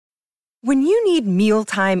When you need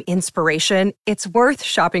mealtime inspiration, it's worth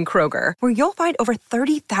shopping Kroger, where you'll find over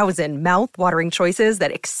 30,000 mouth-watering choices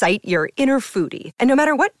that excite your inner foodie. And no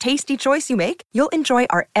matter what tasty choice you make, you'll enjoy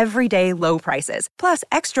our everyday low prices, plus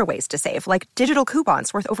extra ways to save, like digital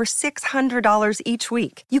coupons worth over $600 each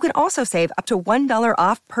week. You can also save up to $1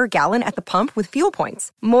 off per gallon at the pump with fuel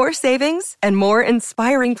points. More savings and more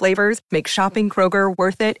inspiring flavors make shopping Kroger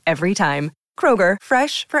worth it every time. Kroger,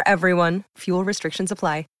 fresh for everyone. Fuel restrictions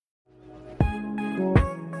apply.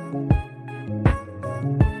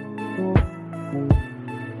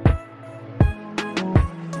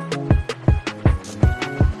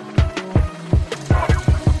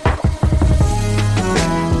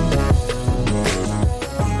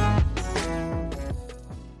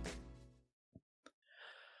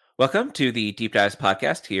 Welcome to the Deep Dives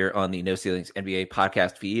podcast here on the No Ceilings NBA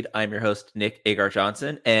podcast feed. I'm your host, Nick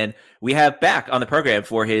Agar-Johnson, and we have back on the program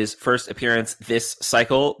for his first appearance this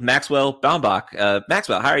cycle, Maxwell Baumbach.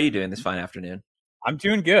 Maxwell, how are you doing this fine afternoon? I'm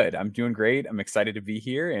doing good. I'm doing great. I'm excited to be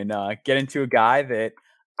here and get into a guy that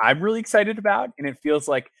I'm really excited about, and it feels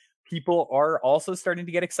like people are also starting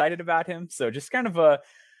to get excited about him. So just kind of a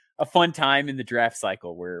fun time in the draft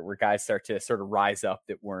cycle where guys start to sort of rise up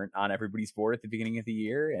that weren't on everybody's board at the beginning of the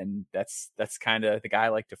year. And that's kind of the guy I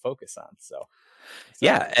like to focus on. So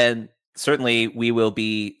yeah. And certainly we will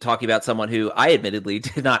be talking about someone who I admittedly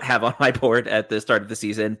did not have on my board at the start of the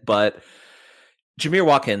season, but Jamir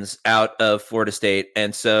Watkins out of Florida State.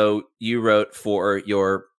 And so you wrote for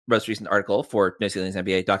your most recent article for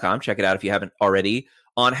NoCeilingsNBA.com. Check it out if you haven't already,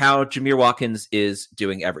 on how Jamir Watkins is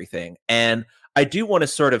doing everything. And I do want to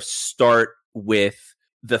sort of start with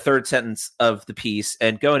the third sentence of the piece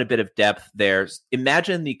and go in a bit of depth there.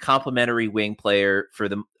 Imagine the complementary wing player for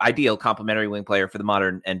the ideal complementary wing player for the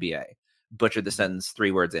modern NBA. Butchered the sentence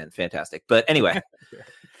 3 words in. Fantastic. But anyway,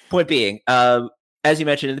 point being, as you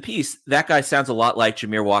mentioned in the piece, that guy sounds a lot like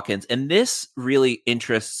Jamir Watkins, and this really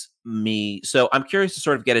interests me. So I'm curious to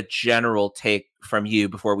sort of get a general take from you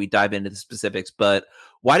before we dive into the specifics, but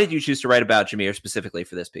why did you choose to write about Jamir specifically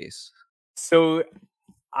for this piece? So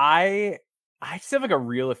I just have like a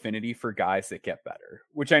real affinity for guys that get better,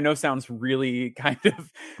 which I know sounds really kind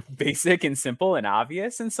of basic and simple and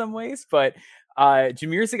obvious in some ways, but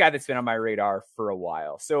Jamir's a guy that's been on my radar for a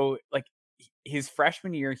while. So like his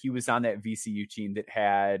freshman year, he was on that VCU team that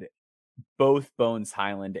had both Bones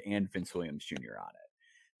Highland and Vince Williams Jr. on it.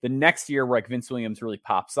 The next year, where like Vince Williams really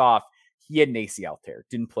pops off, he had an ACL tear,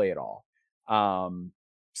 didn't play at all.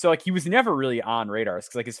 So like he was never really on radars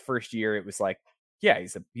because like his first year, it was like, yeah,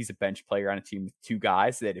 he's a bench player on a team with 2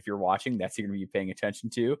 guys that if you're watching, that's you're going to be paying attention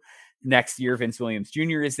to. Next year, Vince Williams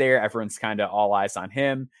Jr. is there. Everyone's kind of all eyes on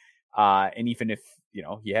him. And even if,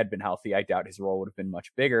 he had been healthy, I doubt his role would have been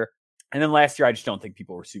much bigger. And then last year, I just don't think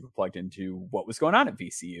people were super plugged into what was going on at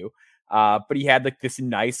VCU. But he had like this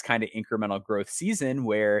nice kind of incremental growth season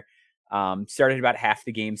where started about half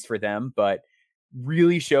the games for them, but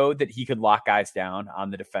really showed that he could lock guys down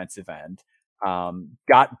on the defensive end.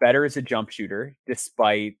 Got better as a jump shooter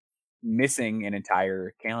despite missing an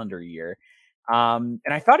entire calendar year. And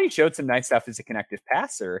I thought he showed some nice stuff as a connective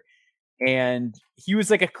passer. And he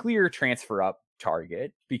was like a clear transfer up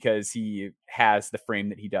target because he has the frame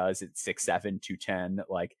that he does at 6'7", 210.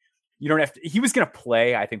 Like you don't have to, he was going to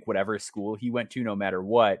play, I think, whatever school he went to, no matter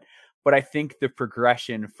what. But I think the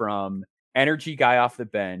progression from energy guy off the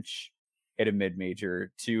bench at a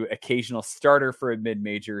mid-major to occasional starter for a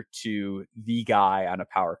mid-major to the guy on a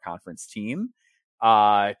power conference team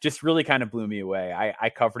just really kind of blew me away. I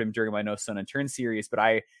covered him during my No Stone Unturned series, but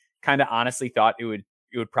I kind of honestly thought it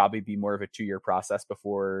would probably be more of a 2-year process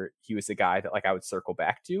before he was a guy that like I would circle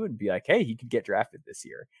back to and be like, hey, he could get drafted this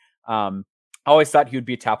year. I always thought he would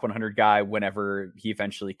be a top 100 guy whenever he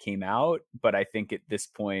eventually came out, but I think at this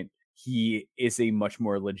point he is a much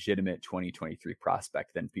more legitimate 2023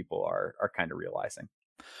 prospect than people are kind of realizing.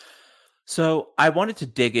 So I wanted to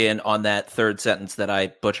dig in on that third sentence that I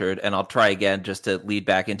butchered, and I'll try again just to lead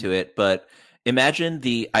back into it. But imagine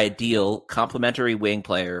the ideal complementary wing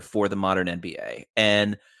player for the modern NBA.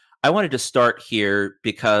 And I wanted to start here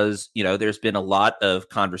because, there's been a lot of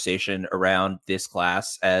conversation around this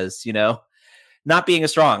class as, not being as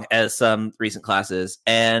strong as some recent classes.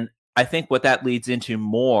 And I think what that leads into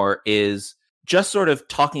more is just sort of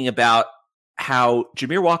talking about how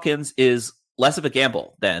Jamir Watkins is less of a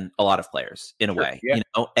gamble than a lot of players in a way, yeah.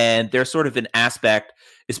 And there's sort of an aspect,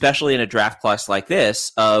 especially in a draft class like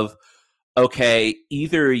this, of, okay,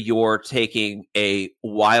 either you're taking a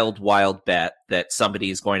wild bet that somebody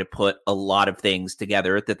is going to put a lot of things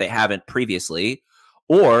together that they haven't previously,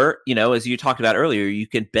 or, as you talked about earlier, you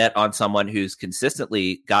can bet on someone who's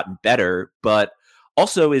consistently gotten better, but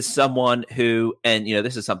also is someone who, and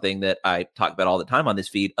this is something that I talk about all the time on this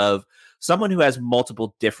feed, of someone who has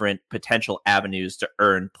multiple different potential avenues to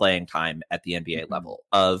earn playing time at the NBA level.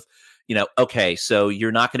 Of, okay, so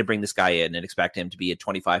you're not going to bring this guy in and expect him to be a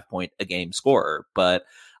 25 point a game scorer, but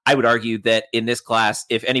I would argue that in this class,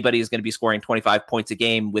 if anybody is going to be scoring 25 points a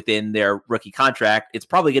game within their rookie contract, it's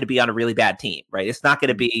probably going to be on a really bad team, right? It's not going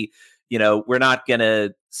to be, we're not going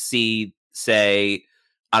to see, say,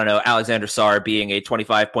 I don't know, Alexander Sarr being a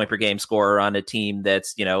 25 point per game scorer on a team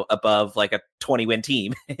that's, above like a 20 win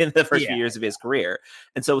team in the first few years of his career.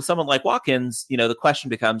 And so with someone like Watkins, the question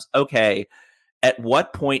becomes, okay, at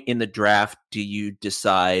what point in the draft do you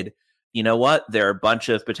decide, what, there are a bunch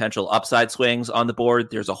of potential upside swings on the board.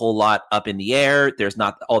 There's a whole lot up in the air. There's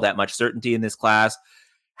not all that much certainty in this class.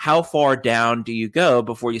 How far down do you go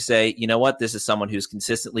before you say, what, this is someone who's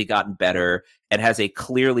consistently gotten better and has a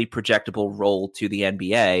clearly projectable role to the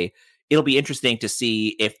NBA? It'll be interesting to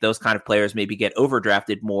see if those kind of players maybe get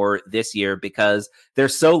overdrafted more this year, because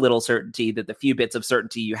there's so little certainty that the few bits of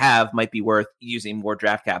certainty you have might be worth using more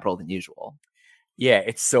draft capital than usual. Yeah,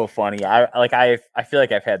 it's so funny. I feel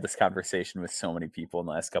like I've had this conversation with so many people in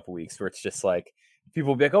the last couple of weeks where it's just like, people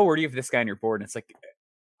will be like, oh, where do you have this guy on your board? And it's like,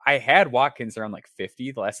 I had Watkins around like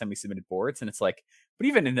 50 the last time we submitted boards. And it's like, but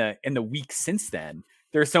even in the week since then,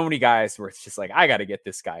 there are so many guys where it's just like, I got to get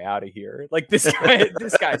this guy out of here. Like this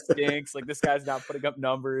guy stinks. Like this guy's not putting up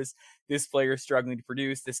numbers. This player's struggling to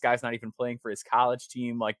produce. This guy's not even playing for his college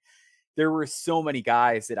team. Like, there were so many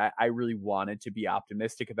guys that I really wanted to be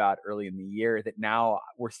optimistic about early in the year that now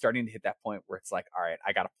we're starting to hit that point where it's like, all right,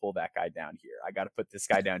 I got to pull that guy down here. I got to put this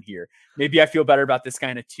guy down here. Maybe I feel better about this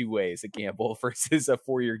guy in a 2 ways, a gamble versus a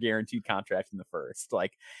 4-year guaranteed contract in the first.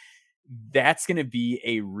 Like, that's going to be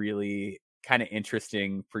a really kind of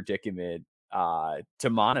interesting predicament to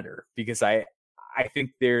monitor, because I think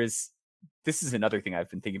this is another thing I've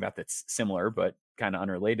been thinking about that's similar, but kind of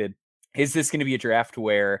unrelated. Is this going to be a draft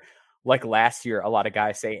where, like last year, a lot of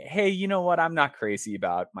guys say, hey, you know what? I'm not crazy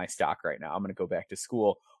about my stock right now. I'm going to go back to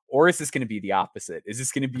school. Or is this going to be the opposite? Is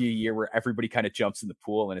this going to be a year where everybody kind of jumps in the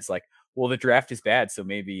pool and it's like, well, the draft is bad, so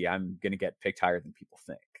maybe I'm going to get picked higher than people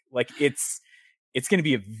think? Like, it's going to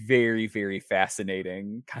be a very, very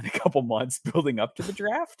fascinating kind of couple months building up to the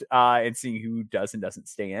draft and seeing who does and doesn't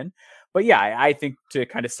stay in. But yeah, I think to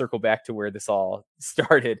kind of circle back to where this all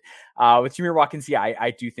started with Jamir Watkins, yeah,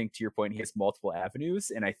 I do think, to your point, he has multiple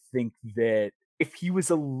avenues. And I think that if he was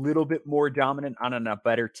a little bit more dominant on a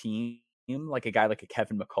better team, like a guy like a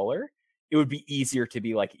Kevin McCullough, it would be easier to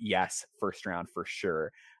be like, yes, first round for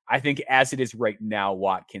sure. I think as it is right now,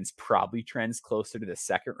 Watkins probably trends closer to the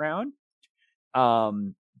second round.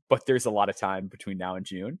 But there's a lot of time between now and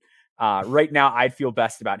June. Right now, I'd feel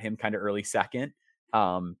best about him kind of early second.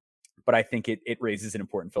 But I think it raises an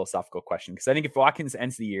important philosophical question, because I think if Watkins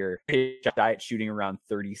ends the year diet shooting around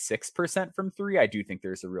 36% from three, I do think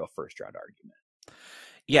there's a real first round argument.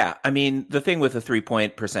 Yeah, I mean, the thing with the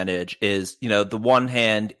 3-point percentage is, the one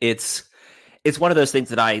hand, it's one of those things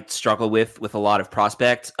that I struggle with a lot of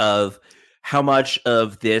prospects, of how much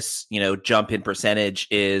of this, jump in percentage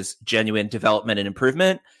is genuine development and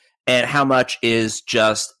improvement, and how much is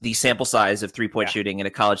just the sample size of 3-point shooting in a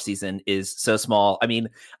college season is so small. I mean,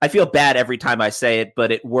 I feel bad every time I say it,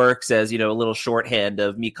 but it works as, a little shorthand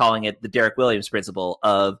of me calling it the Derek Williams principle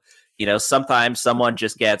of, sometimes someone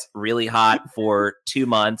just gets really hot for 2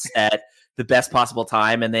 months at the best possible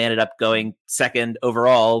time, and they ended up going second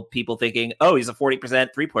overall, people thinking, oh, he's a 40%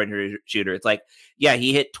 3-point shooter. It's like, yeah,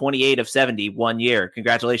 he hit 28 of 70 1 year.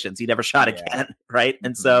 Congratulations. He never shot again. Right.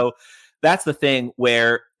 And so that's the thing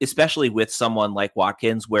where, especially with someone like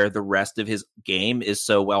Watkins, where the rest of his game is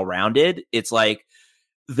so well-rounded, it's like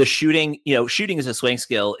the shooting, shooting as a swing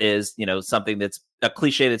skill is, something that's a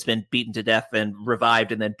cliche that's been beaten to death and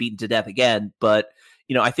revived and then beaten to death again. But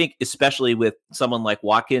I think especially with someone like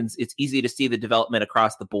Watkins, it's easy to see the development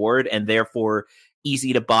across the board, and therefore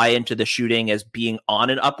easy to buy into the shooting as being on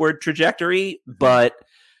an upward trajectory. But,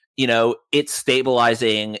 it's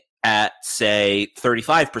stabilizing at, say,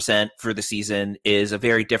 35% for the season is a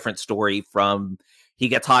very different story from he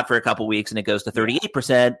gets hot for a couple weeks and it goes to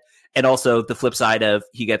 38%. And also the flip side of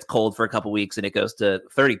he gets cold for a couple weeks and it goes to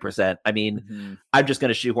 30%. I mean, I'm just going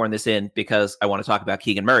to shoehorn this in because I want to talk about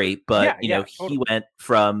Keegan Murray, but totally. He went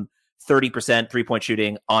from 30% 3-point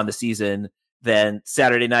shooting on the season. Then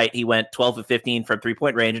Saturday night, he went 12 of 15 from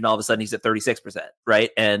 3-point range, and all of a sudden he's at 36%,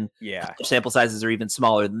 right? And sample sizes are even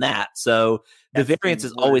smaller than that. So the variance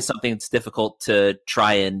is always something that's difficult to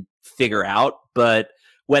try and figure out. But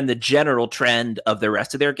when the general trend of the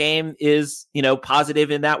rest of their game is,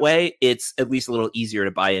 positive in that way, it's at least a little easier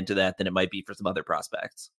to buy into that than it might be for some other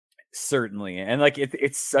prospects. Certainly. And like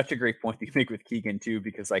it's such a great point that you make with Keegan too,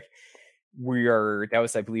 because like that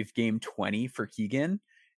was, I believe, game 20 for Keegan.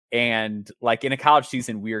 And like in a college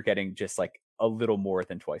season, we are getting just like a little more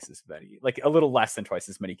than twice as many, like a little less than twice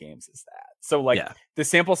as many games as that. So like the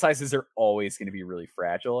sample sizes are always going to be really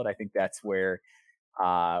fragile. And I think that's where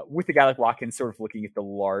with a guy like Watkins, sort of looking at the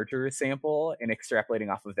larger sample and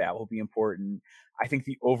extrapolating off of that will be important. I think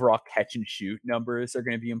the overall catch and shoot numbers are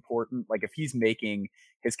going to be important. Like if he's making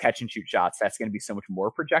his catch and shoot shots, that's going to be so much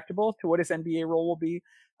more projectable to what his NBA role will be.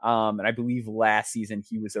 And I believe last season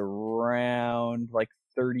he was around like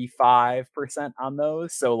 35% on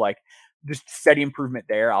those. So like just steady improvement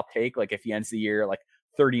there. I'll take, like if he ends the year like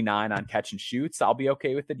 39 on catch and shoots, I'll be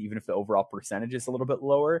okay with it, even if the overall percentage is a little bit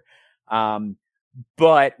lower.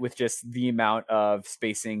 But with just the amount of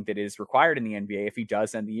spacing that is required in the NBA, if he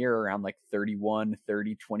does end the year around like 31,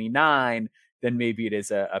 30, 29, then maybe it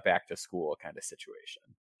is a back to school kind of situation.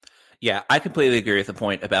 Yeah, I completely agree with the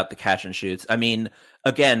point about the catch and shoots. I mean,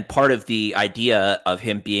 again, part of the idea of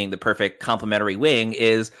him being the perfect complementary wing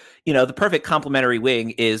is, the perfect complementary wing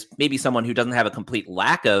is maybe someone who doesn't have a complete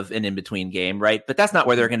lack of an in-between game, right? But that's not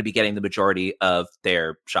where they're going to be getting the majority of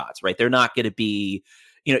their shots, right? They're not going to be,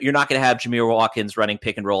 you're not going to have Jamir Watkins running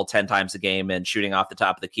pick and roll 10 times a game and shooting off the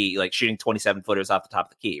top of the key, like shooting 27 footers off the top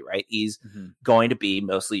of the key, right? He's going to be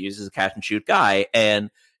mostly used as a catch and shoot guy. And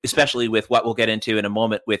especially with what we'll get into in a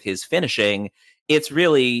moment with his finishing, it's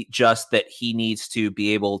really just that he needs to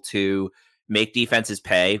be able to make defenses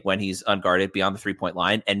pay when he's unguarded beyond the 3-point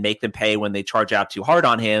line and make them pay when they charge out too hard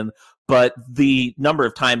on him. But the number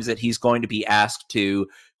of times that he's going to be asked to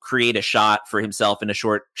create a shot for himself in a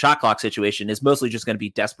short shot clock situation is mostly just going to be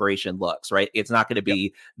desperation looks, right? It's not going to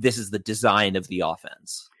be, this is the design of the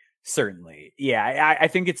offense. Certainly. Yeah. I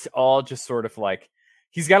think it's all just sort of like,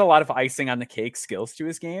 he's got a lot of icing on the cake skills to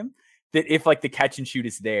his game that if like the catch and shoot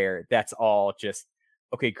is there, that's all just,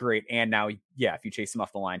 okay, great. And now, yeah, if you chase him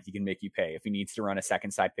off the line, he can make you pay. If he needs to run a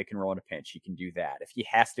second side pick and roll in a pinch, he can do that. If he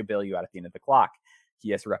has to bail you out at the end of the clock, he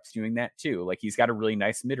has reps doing that too. Like he's got a really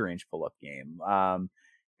nice mid-range pull-up game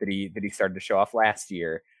that he started to show off last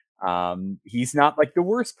year. He's not like the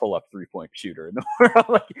worst pull-up 3-point shooter in the world.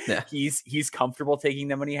 Like he's comfortable taking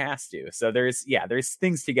them when he has to. So there's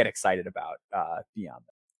things to get excited about beyond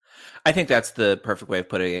that. I think that's the perfect way of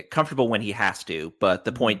putting it. Comfortable when he has to, but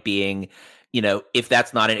the point being, if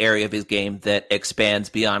that's not an area of his game that expands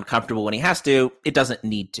beyond comfortable when he has to, it doesn't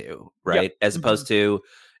need to, right? Yep. As opposed to,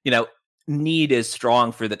 need is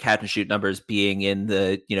strong for the catch and shoot numbers being in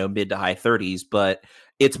the, mid to high 30s, but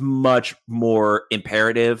it's much more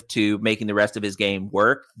imperative to making the rest of his game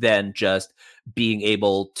work than just being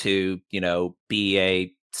able to, be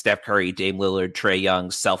a Steph Curry, Dame Lillard, Trae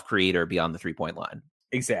Young self-creator beyond the 3-point line.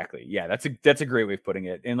 Exactly. Yeah, that's a great way of putting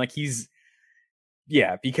it. And like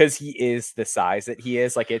because he is the size that he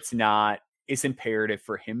is, like it's imperative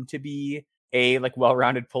for him to be a like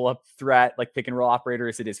well-rounded pull-up threat, like pick and roll operator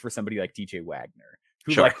as it is for somebody like DJ Wagner,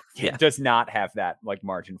 who does not have that like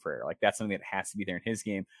margin for error. Like that's something that has to be there in his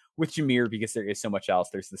game. With Jamir, because there is so much else,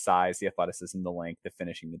 there's the size, the athleticism, the length, the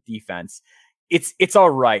finishing, the defense. It's all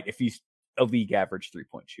right if he's a league average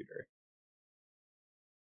 3-point shooter.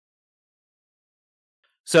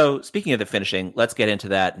 So speaking of the finishing, let's get into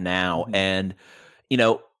that now. And,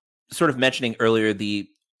 sort of mentioning earlier the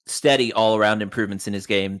steady all-around improvements in his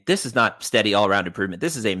game. This is not steady all-around improvement.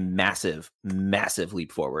 This is a massive, massive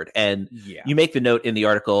leap forward. And you make the note in the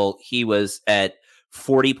article, he was at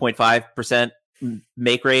 40.5%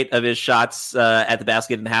 make rate of his shots at the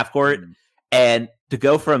basket in the half court. And to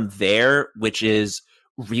go from there, which is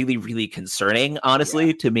really, really concerning,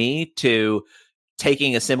 honestly, to me, to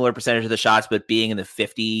taking a similar percentage of the shots, but being in the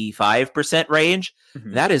 55% range,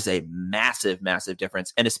 that is a massive, massive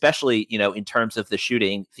difference. And especially, in terms of the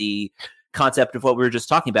shooting, the concept of what we were just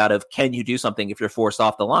talking about of can you do something if you're forced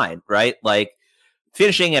off the line, right? Like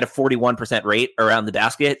finishing at a 41% rate around the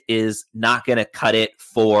basket is not going to cut it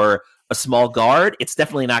for a small guard. It's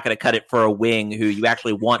definitely not going to cut it for a wing who you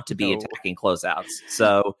actually want to be attacking closeouts.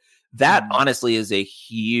 So that honestly is a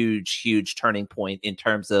huge, huge turning point in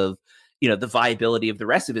terms of, the viability of the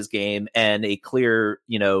rest of his game and a clear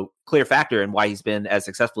factor in why he's been as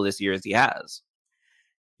successful this year as he has.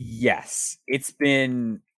 Yes, it's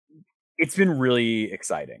been really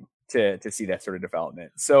exciting to see that sort of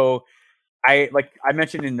development. So I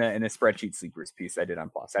mentioned in the spreadsheet sleepers piece I did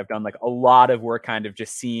on Plus, I've done like a lot of work kind of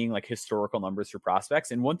just seeing like historical numbers for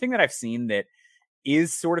prospects. And one thing that I've seen that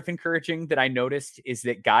is sort of encouraging that I noticed is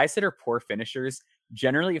that guys that are poor finishers,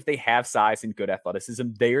 generally, if they have size and good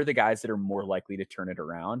athleticism, they are the guys that are more likely to turn it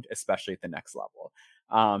around, especially at the next level.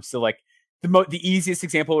 So like the easiest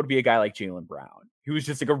example would be a guy like Jaylen Brown, who was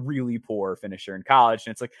just like a really poor finisher in college.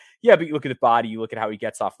 And it's like, yeah, but you look at the body, you look at how he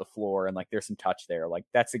gets off the floor, and like there's some touch there. Like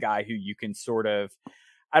that's a guy who you can sort of,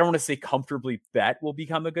 I don't want to say comfortably bet will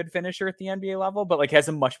become a good finisher at the NBA level, but like has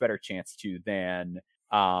a much better chance to than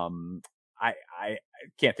I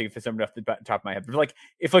can't think of something off the top of my head, but like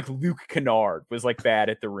if like Luke Kennard was like bad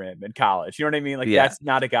at the rim in college, you know what I mean? Like that's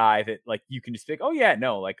not a guy that like you can just pick. Oh yeah,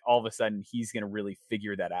 no, like all of a sudden he's gonna really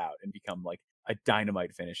figure that out and become like a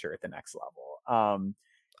dynamite finisher at the next level.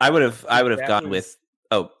 I would have gone with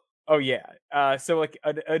so like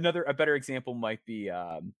a better example might be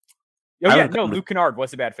Luke Kennard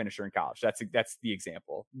was a bad finisher in college. That's the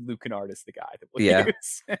example. Luke Kennard is the guy that we'll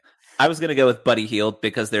use. I was going to go with Buddy Hield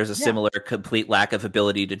because there's a similar complete lack of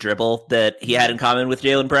ability to dribble that he had in common with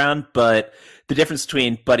Jaylen Brown. But the difference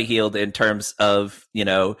between Buddy Hield in terms of,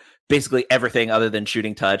 basically everything other than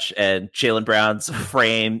shooting touch and Jaylen Brown's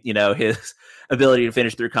frame, his ability to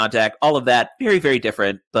finish through contact, all of that, very, very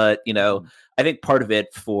different. But, I think part of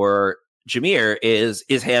it for Jamir is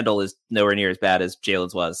his handle is nowhere near as bad as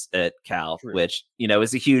Jaylen's was at Cal, which,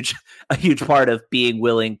 is a huge part of being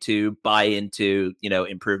willing to buy into,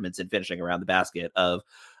 improvements in finishing around the basket of,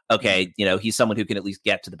 okay, he's someone who can at least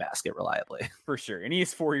get to the basket reliably. For sure. And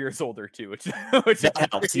he's 4 years older too, which that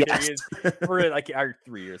helps. Yes. We're like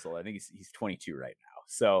 3 years old. I think he's 22 right now.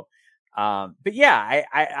 So, but yeah,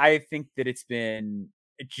 I think that it's been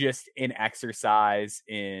just an exercise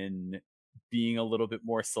in being a little bit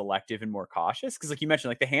more selective and more cautious. Cause like you mentioned,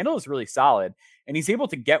 like the handle is really solid and he's able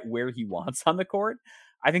to get where he wants on the court.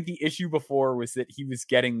 I think the issue before was that he was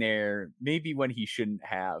getting there maybe when he shouldn't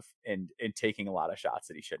have and taking a lot of shots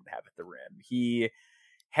that he shouldn't have at the rim. He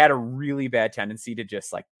had a really bad tendency to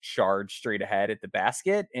just like charge straight ahead at the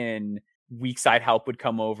basket and weak side help would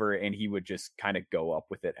come over and he would just kind of go up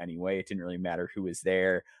with it anyway. It didn't really matter who was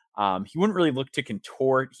there. He wouldn't really look to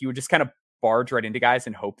contort. He would just kind of barge right into guys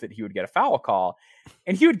and hope that he would get a foul call,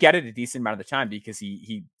 and he would get it a decent amount of the time because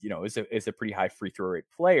he is a pretty high free throw rate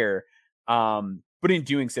player. But in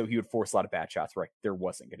doing so, he would force a lot of bad shots where there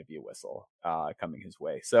wasn't going to be a whistle coming his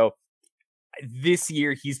way. So this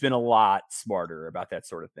year he's been a lot smarter about that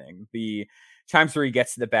sort of thing. The times where he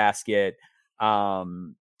gets to the basket,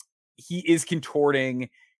 he is contorting.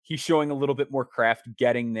 He's showing a little bit more craft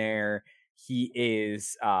getting there. He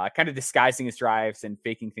is kind of disguising his drives and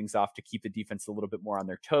faking things off to keep the defense a little bit more on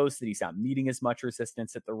their toes, so that he's not meeting as much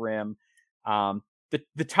resistance at the rim.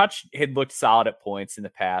 The touch had looked solid at points in the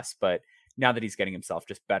past, but now that he's getting himself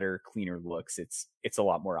just better, cleaner looks, it's a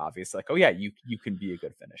lot more obvious. Like, oh yeah, you can be a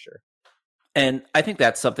good finisher. And I think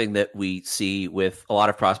that's something that we see with a lot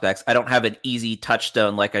of prospects. I don't have an easy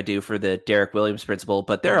touchstone like I do for the Derek Williams principle,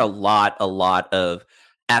 but there are a lot of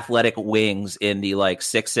athletic wings in the like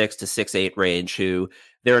 6'6" to 6'8" range who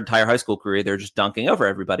their entire high school career, they're just dunking over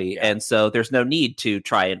everybody. Yeah. And so there's no need to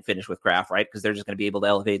try and finish with craft, right? Because they're just going to be able to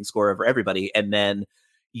elevate and score over everybody. And then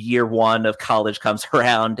year one of college comes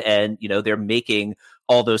around and, they're making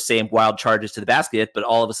all those same wild charges to the basket, but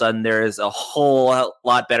all of a sudden there is a whole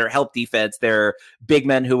lot better help defense. They're big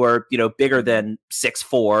men who are, bigger than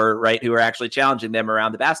 6'4", right? Who are actually challenging them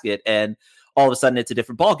around the basket. And all of a sudden it's a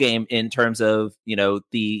different ball game in terms of,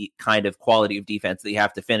 the kind of quality of defense that you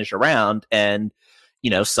have to finish around. And,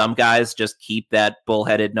 some guys just keep that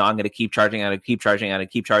bullheaded, no, I'm going to keep charging, I'm going to keep charging, I'm going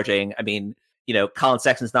to keep charging. I mean, Colin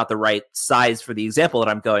Sexton's not the right size for the example that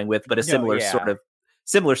I'm going with, but a similar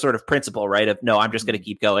sort of principle, right? Of no, I'm just going to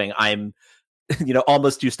keep going. I'm,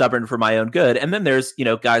 almost too stubborn for my own good. And then there's,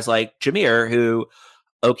 guys like Jamir who,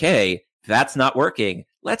 okay, that's not working.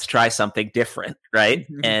 Let's try something different, right?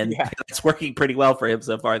 And it's working pretty well for him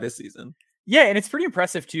so far this season. Yeah, and it's pretty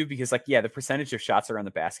impressive too because the percentage of shots around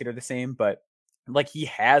the basket are the same, but he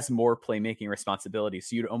has more playmaking responsibility.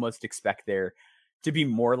 So you'd almost expect there to be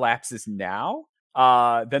more lapses now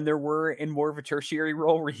than there were in more of a tertiary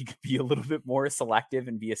role where he could be a little bit more selective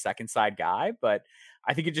and be a second side guy. But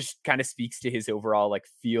I think it just kind of speaks to his overall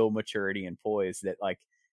feel, maturity, and poise that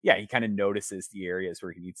he kind of notices the areas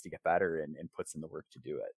where he needs to get better and puts in the work to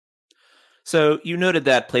do it. So you noted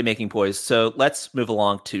that playmaking poise. So let's move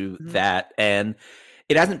along to that. And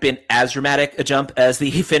it hasn't been as dramatic a jump as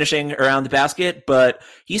the finishing around the basket, but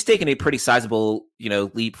he's taken a pretty sizable,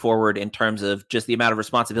 leap forward in terms of just the amount of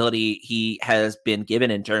responsibility he has been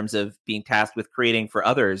given in terms of being tasked with creating for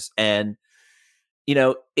others. And,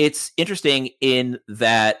 it's interesting in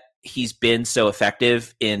that he's been so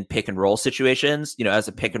effective in pick and roll situations, as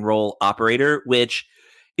a pick and roll operator, which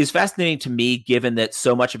is fascinating to me, given that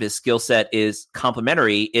so much of his skill set is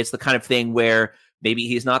complementary. It's the kind of thing where maybe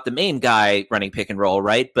he's not the main guy running pick and roll,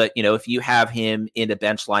 right? But, if you have him in a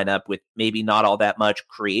bench lineup with maybe not all that much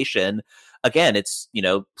creation, again, it's,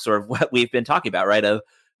 sort of what we've been talking about, right? A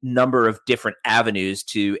number of different avenues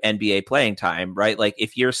to NBA playing time, right? Like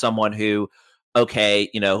if you're someone who, okay,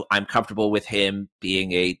 I'm comfortable with him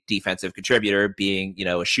being a defensive contributor, being,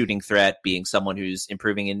 a shooting threat, being someone who's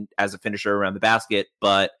improving as a finisher around the basket,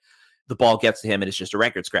 but the ball gets to him and it's just a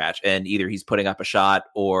record scratch. And either he's putting up a shot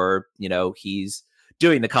or, he's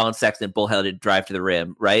doing the Colin Sexton bullheaded drive to the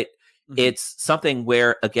rim, right? Mm-hmm. It's something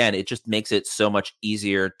where, again, it just makes it so much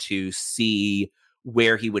easier to see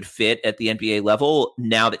where he would fit at the NBA level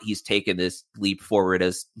now that he's taken this leap forward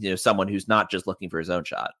as, someone who's not just looking for his own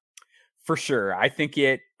shot. For sure. I think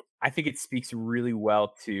it speaks really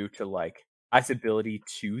well to like his ability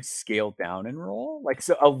to scale down and roll. Like,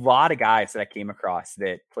 so a lot of guys that I came across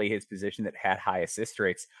that play his position that had high assist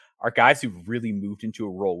rates are guys who've really moved into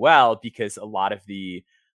a role well, because a lot of the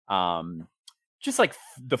just like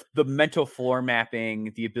the mental floor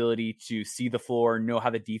mapping, the ability to see the floor, know how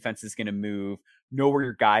the defense is going to move, know where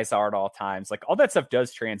your guys are at all times. Like all that stuff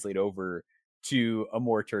does translate over to a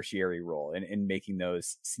more tertiary role in making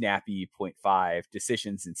those snappy 0.5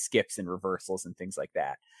 decisions and skips and reversals and things like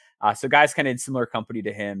that. So guys kind of in similar company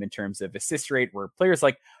to him in terms of assist rate, were players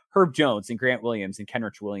like Herb Jones and Grant Williams and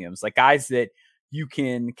Kenrich Williams, like guys that you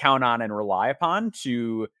can count on and rely upon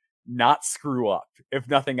to not screw up, if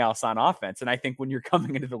nothing else, on offense. And I think when you're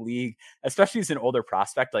coming into the league, especially as an older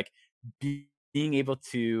prospect, like being able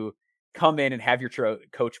to come in and have your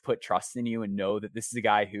coach put trust in you and know that this is a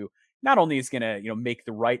guy who not only is going to, make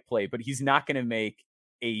the right play, but he's not going to make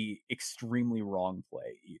a extremely wrong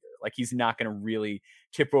play either. Like he's not going to really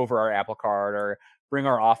tip over our apple cart or bring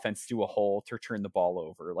our offense to a halt or turn the ball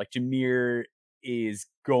over. Like Jamir is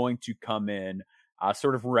going to come in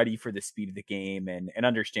sort of ready for the speed of the game and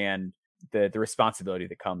understand the responsibility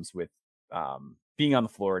that comes with being on the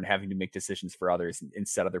floor and having to make decisions for others and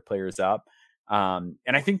set other players up. And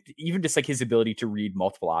I think even just like his ability to read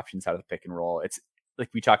multiple options out of the pick and roll, it's like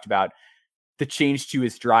we talked about the change to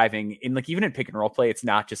his driving in, like, even in pick and roll play, it's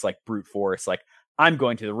not just like brute force, like I'm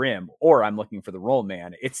going to the rim or I'm looking for the roll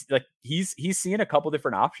man. It's like he's seeing a couple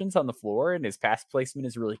different options on the floor, and his pass placement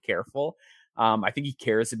is really careful. I think he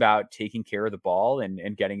cares about taking care of the ball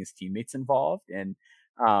and getting his teammates involved. And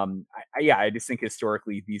I just think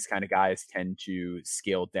historically these kind of guys tend to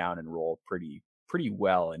scale down and roll pretty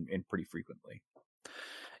well and pretty frequently.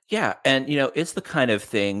 Yeah. And, it's the kind of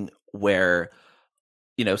thing where,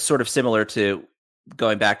 sort of similar to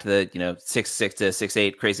going back to the, 6'6" to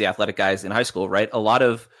 6'8" crazy athletic guys in high school, right? A lot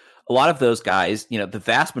of those guys, the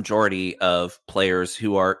vast majority of players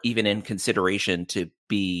who are even in consideration to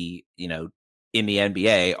be, in the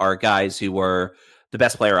NBA are guys who were the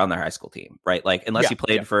best player on their high school team, right? Like, unless you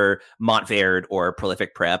played for Montverde or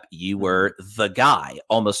Prolific Prep, you were the guy,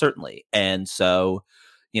 almost certainly. And so,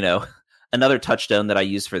 another touchstone that I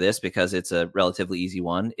use for this, because it's a relatively easy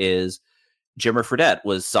one, is Jamir Fredette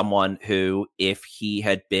was someone who, if he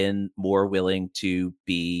had been more willing to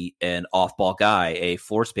be an off-ball guy, a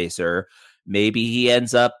floor spacer, maybe he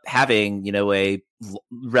ends up having, a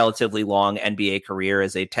relatively long NBA career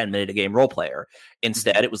as a 10-minute-a-game role player.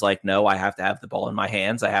 Instead, it was like, no, I have to have the ball in my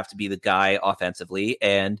hands. I have to be the guy offensively.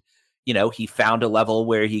 And, he found a level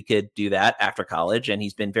where he could do that after college, and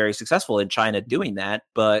he's been very successful in China doing that.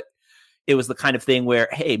 But it was the kind of thing where,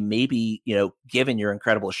 hey, maybe, given your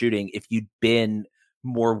incredible shooting, if you'd been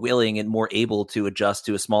more willing and more able to adjust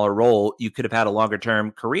to a smaller role, you could have had a longer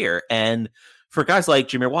term career. And for guys like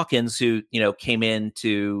Jamir Watkins, who, came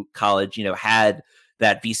into college, had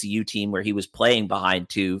that VCU team where he was playing behind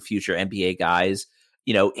two future NBA guys,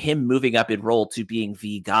 him moving up in role to being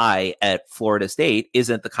the guy at Florida State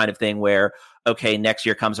isn't the kind of thing where, okay, next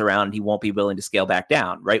year comes around and he won't be willing to scale back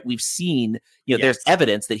down, right? We've seen, there's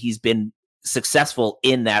evidence that he's been successful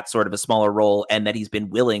in that sort of a smaller role, and that he's been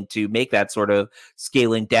willing to make that sort of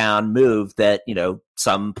scaling down move that,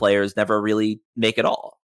 some players never really make at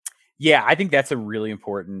all. Yeah, I think that's a really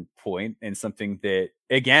important point, and something that,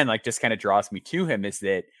 again, like just kind of draws me to him, is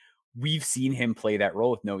that we've seen him play that role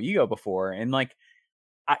with no ego before. And like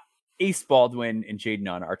Ace Baldwin and Jaden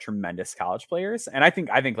Nunn are tremendous college players. And I think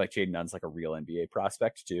like Jaden Nunn's like a real NBA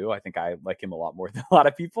prospect too. I think I like him a lot more than a lot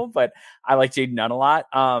of people, but I like Jaden Nunn a lot.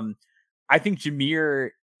 I think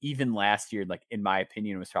Jamir, even last year, like in my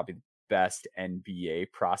opinion, was probably the best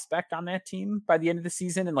NBA prospect on that team by the end of the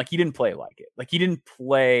season. And like, he didn't play like it. Like, he didn't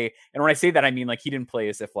play. And when I say that, I mean, like, he didn't play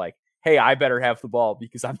as if like, hey, I better have the ball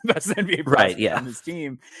because I'm the best NBA prospect on this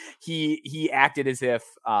team. He acted as if,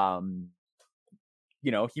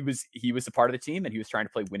 he was a part of the team and he was trying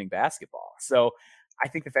to play winning basketball. So I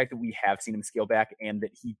think the fact that we have seen him scale back and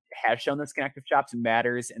that he has shown those connective chops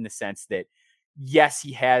matters, in the sense that, yes,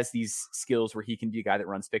 he has these skills where he can be a guy that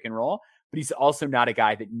runs pick and roll, but he's also not a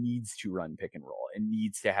guy that needs to run pick and roll and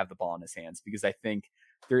needs to have the ball in his hands, because I think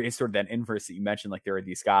there is sort of that inverse that you mentioned. Like there are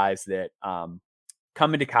these guys that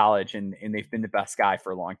come into college and they've been the best guy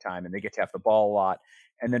for a long time and they get to have the ball a lot.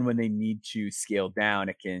 And then when they need to scale down,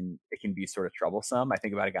 it can be sort of troublesome. I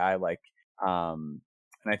think about a guy like, and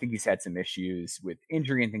I think he's had some issues with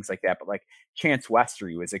injury and things like that, but like Chance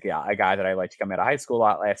Westry was a guy that I liked to come out of high school a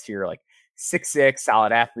lot last year, like 6'6",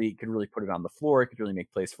 solid athlete, could really put it on the floor, could really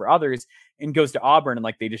make plays for others, and goes to Auburn and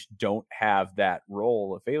like they just don't have that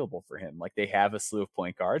role available for him. Like they have a slew of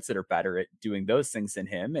point guards that are better at doing those things than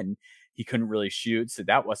him, and he couldn't really shoot, so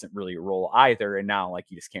that wasn't really a role either. And now like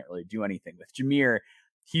you just can't really do anything with Jamir.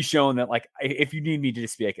 He's shown that like if you need me to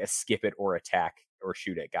just be like a skip it or attack or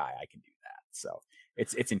shoot it guy, I can do that. So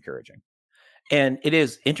it's encouraging. And it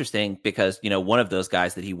is interesting because, one of those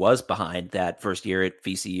guys that he was behind that first year at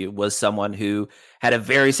VCU was someone who had a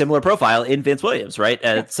very similar profile in Vince Williams,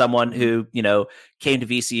 right? Someone who, came to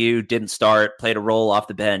VCU, didn't start, played a role off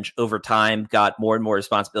the bench, over time, got more and more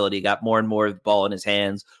responsibility, got more and more of the ball in his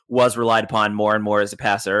hands, was relied upon more and more as a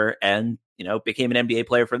passer, and, became an NBA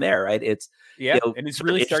player from there, right? And it's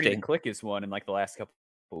really starting to click as one in like the last couple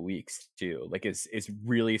of weeks too. Like is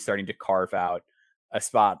really starting to carve out a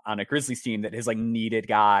spot on a Grizzlies team that has like needed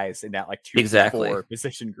guys in that like 2-4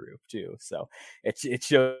 position group too. So it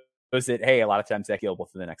shows that, hey, a lot of times that scalable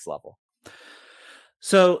to the next level.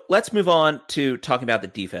 So let's move on to talking about the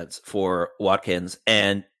defense for Watkins.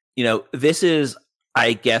 And, this is,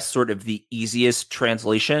 I guess, sort of the easiest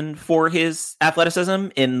translation for his athleticism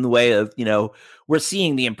in the way of, we're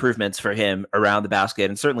seeing the improvements for him around the basket.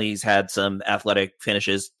 And certainly he's had some athletic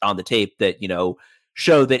finishes on the tape that,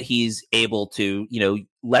 show that he's able to,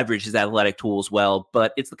 leverage his athletic tools well.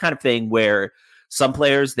 But it's the kind of thing where some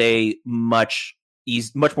players, they much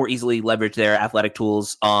more easily leverage their athletic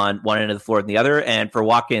tools on one end of the floor than the other. And for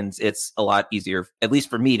Watkins, it's a lot easier, at least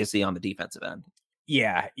for me, to see on the defensive end.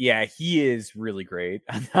 Yeah, he is really great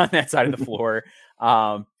on that side of the floor.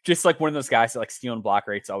 Just like one of those guys that like steal and block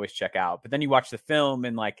rates always check out. But then you watch the film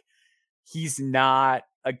and like he's not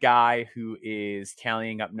a guy who is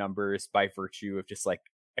tallying up numbers by virtue of just like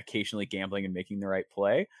occasionally gambling and making the right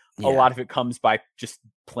play. Yeah. A lot of it comes by just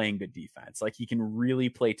playing good defense. Like he can really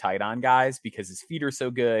play tight on guys because his feet are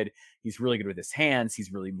so good. He's really good with his hands.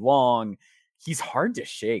 He's really long. He's hard to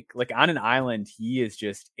shake. Like on an island, he is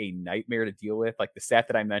just a nightmare to deal with. Like the stat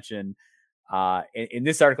that I mentioned in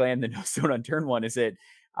this article and the No Stone Unturned one is that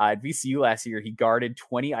at VCU last year, he guarded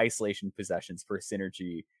 20 isolation possessions per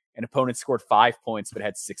synergy, and opponents scored 5 points, but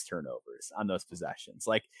had 6 turnovers on those possessions.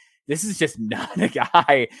 Like this is just not a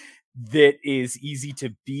guy that is easy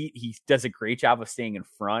to beat. He does a great job of staying in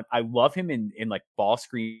front. I love him in like ball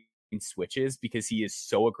screen switches because he is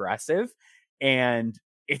so aggressive, and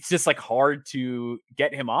it's just like hard to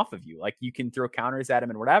get him off of you. Like you can throw counters at him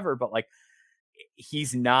and whatever, but like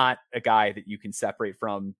he's not a guy that you can separate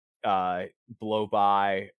from blow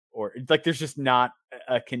by, or like there's just not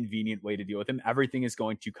a convenient way to deal with him. Everything is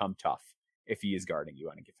going to come tough if he is guarding you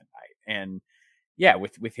on a given night. And yeah,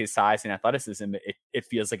 with his size and athleticism, it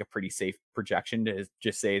feels like a pretty safe projection to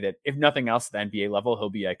just say that if nothing else at the NBA level, he'll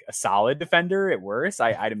be like a solid defender at worst.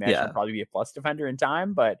 I'd imagine he'll probably be a plus defender in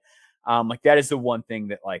time, but like that is the one thing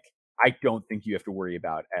that like I don't think you have to worry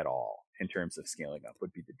about at all in terms of scaling up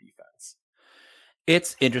would be the defense.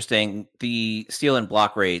 It's interesting. The steal and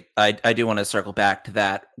block rate, I do want to circle back to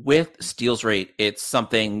that. With steals rate, it's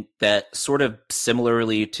something that sort of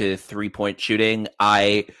similarly to 3-point shooting,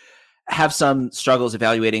 I have some struggles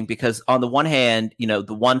evaluating because on the one hand, the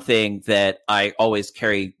one thing that I always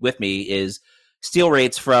carry with me is steal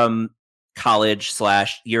rates from college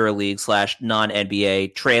 / EuroLeague /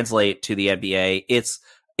 non-NBA translate to the NBA. It's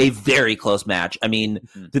a very close match. I mean,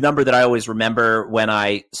 the number that I always remember when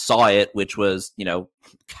I saw it, which was,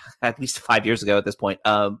 at least 5 years ago at this point,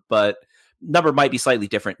 but number might be slightly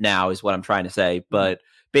different now is what I'm trying to say, but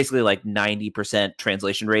basically like 90%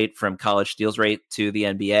 translation rate from college steals rate to the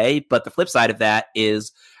NBA. But the flip side of that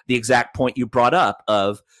is the exact point you brought up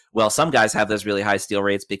of, well, some guys have those really high steal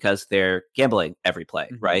rates because they're gambling every play,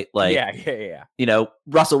 right? Like, yeah.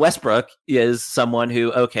 Russell Westbrook is someone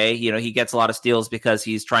who, okay, he gets a lot of steals because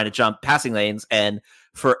he's trying to jump passing lanes. And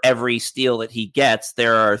for every steal that he gets,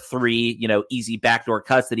 there are 3, easy backdoor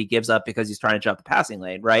cuts that he gives up because he's trying to jump the passing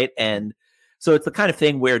lane, right? And so it's the kind of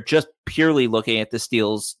thing where just purely looking at the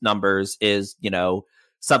steals numbers is,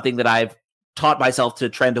 something that I've taught myself to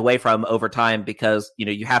trend away from over time because,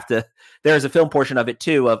 you have to, there's a film portion of it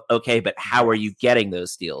too of, okay, but how are you getting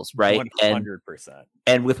those steals, right? 100%.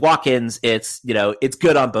 And with Watkins, it's, it's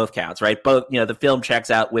good on both counts, right? Both, the film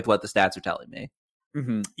checks out with what the stats are telling me.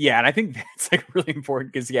 Yeah, and I think that's like really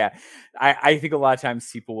important because I think a lot of times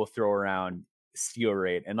people will throw around steal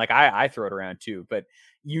rate, and like I throw it around too, but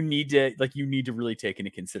you need to really take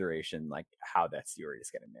into consideration like how that steal rate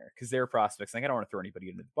is getting there, because there are prospects. Like I don't want to throw anybody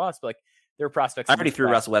under the bus, but like there are prospects. I already threw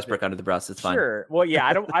Russell Westbrook under the bus. It's fine. Sure. Well,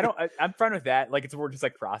 yeah, I'm fine with that. Like it's more just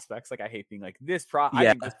like prospects. Like I hate being like I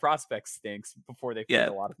think this prospect stinks before they make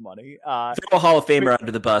a lot of money. Throw a Hall of Famer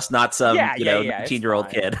under the bus, not some 19-year-old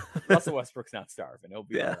kid. Russell Westbrook's not starving. He'll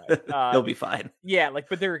be all right. He'll be fine. Yeah, like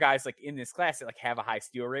but there are guys like in this class that like have a high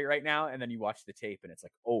steal rate right now, and then you watch the tape and it's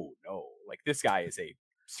like, oh no, like this guy is a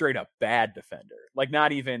straight up bad defender. Like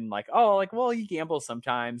not even like, oh, like well he gambles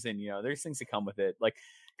sometimes, and there's things that come with it. Like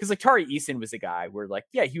because like Tari Eason was a guy where like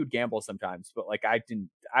he would gamble sometimes, but like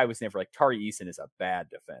I was never like Tari Eason is a bad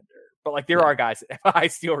defender. But like there are guys that have a high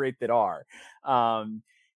steal rate that are.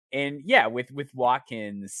 And yeah, with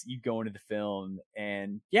Watkins, you go into the film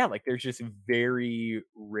and like there's just very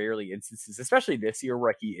rarely instances, especially this year,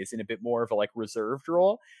 where he is in a bit more of a like reserved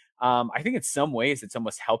role. I think in some ways it's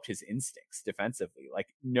almost helped his instincts defensively, like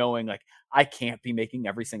knowing like I can't be making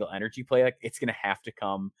every single energy play. Like it's going to have to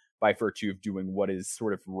come by virtue of doing what is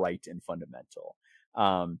sort of right and fundamental.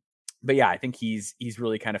 But yeah, I think he's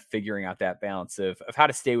really kind of figuring out that balance of how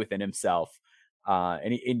to stay within himself.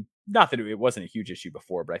 And not that it wasn't a huge issue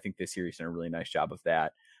before, but I think this year he's done a really nice job of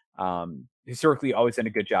that. Historically, always done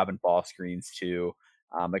a good job in ball screens too.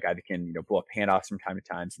 A guy that can, blow up handoffs from time to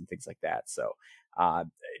time and things like that. So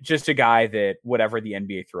just a guy that whatever the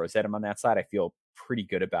NBA throws at him on that side, I feel pretty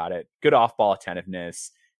good about it. Good off ball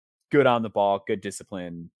attentiveness, good on the ball, good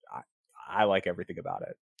discipline. I like everything about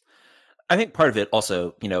it. I think part of it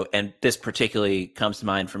also, and this particularly comes to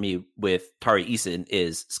mind for me with Tari Eason,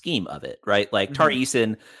 is scheme of it, right? Like Tari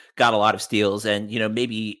Eason got a lot of steals, and,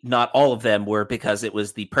 maybe not all of them were because it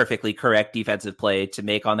was the perfectly correct defensive play to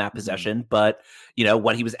make on that possession. But,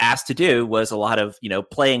 what he was asked to do was a lot of,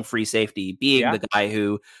 playing free safety, being the guy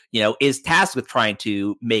who, is tasked with trying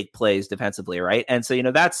to make plays defensively, right? And so,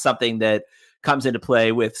 that's something that comes into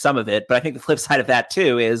play with some of it. But I think the flip side of that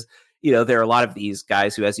too is, there are a lot of these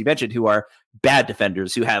guys who, as you mentioned, who are bad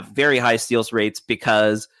defenders, who have very high steals rates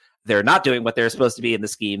because they're not doing what they're supposed to be in the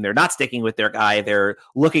scheme. They're not sticking with their guy. They're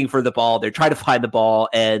looking for the ball. They're trying to find the ball.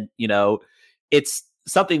 And, it's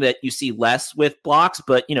something that you see less with blocks,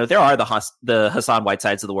 but, there are the Hassan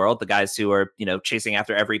Whitesides of the world, the guys who are, chasing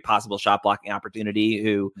after every possible shot blocking opportunity,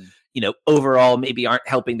 who, overall maybe aren't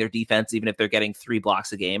helping their defense, even if they're getting 3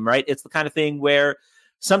 blocks a game, right? It's the kind of thing where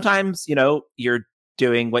sometimes, you're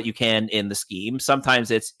doing what you can in the scheme. Sometimes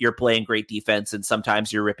it's you're playing great defense, and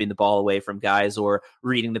sometimes you're ripping the ball away from guys or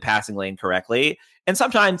reading the passing lane correctly. And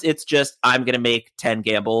sometimes it's just, I'm going to make 10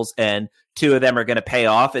 gambles and 2 of them are going to pay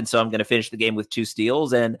off. And so I'm going to finish the game with 2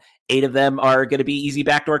 steals, and 8 of them are going to be easy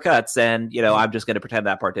backdoor cuts. And, I'm just going to pretend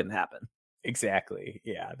that part didn't happen. Exactly.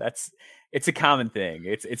 Yeah. It's a common thing.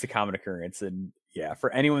 It's a common occurrence. And yeah,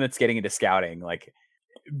 for anyone that's getting into scouting, like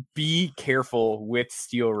be careful with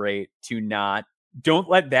steal rate don't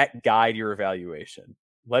let that guide your evaluation.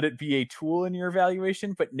 Let it be a tool in your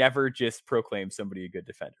evaluation, but never just proclaim somebody a good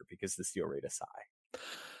defender because the steal rate is high.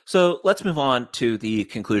 So let's move on to the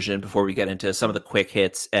conclusion before we get into some of the quick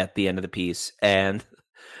hits at the end of the piece. And,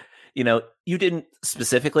 you didn't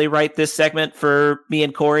specifically write this segment for me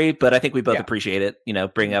and Corey, but I think we both appreciate it,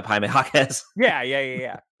 bringing up Jaime Jaquez.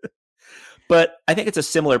 Yeah. But I think it's a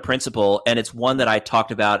similar principle, and it's one that I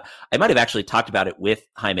talked about. I might have actually talked about it with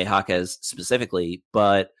Jaime Jaquez specifically,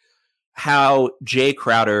 but how Jay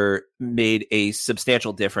Crowder made a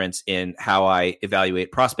substantial difference in how I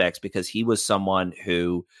evaluate prospects, because he was someone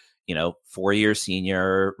who, 4-year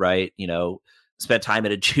senior, right? Spent time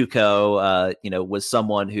at a JUCO, was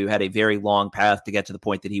someone who had a very long path to get to the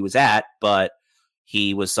point that he was at, but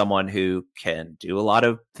he was someone who can do a lot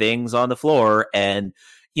of things on the floor and,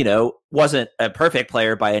 wasn't a perfect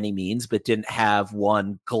player by any means, but didn't have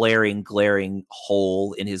one glaring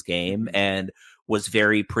hole in his game and was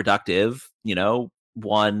very productive,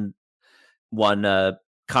 won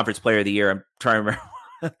conference player of the year. I'm trying to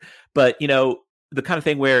remember, but, the kind of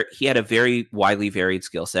thing where he had a very widely varied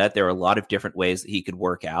skill set. There were a lot of different ways that he could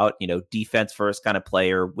work out, defense first kind of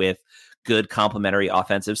player with good complementary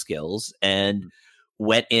offensive skills, and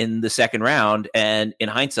went in the second round. And in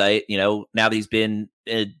hindsight, now that he's been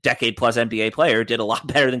a decade plus NBA player, did a lot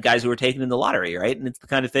better than guys who were taken in the lottery. Right. And it's the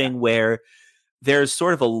kind of thing where there's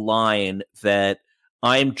sort of a line that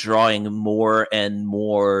I'm drawing more and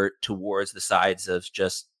more towards the sides of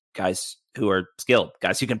just guys who are skilled,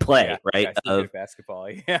 guys who can play, right? Of basketball.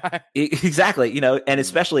 Yeah, exactly. And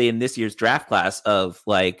especially in this year's draft class, of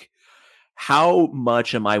like, how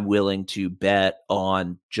much am I willing to bet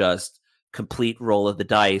on just complete roll of the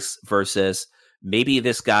dice versus maybe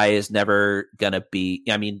this guy is never going to be.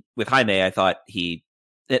 I mean, with Jaime, I thought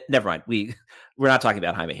never mind. We're not talking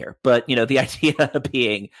about Jaime here, but the idea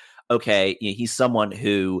being, okay, he's someone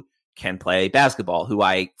who can play basketball, who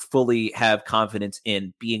I fully have confidence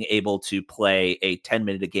in being able to play a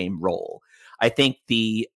 10-minute a game role. I think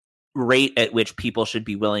the rate at which people should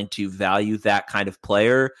be willing to value that kind of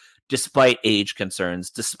player, despite age concerns,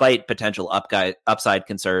 despite potential upside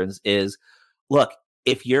concerns, is, look,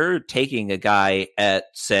 if you're taking a guy at,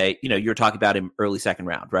 say, you're talking about him early second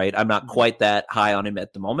round, right? I'm not quite that high on him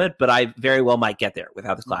at the moment, but I very well might get there with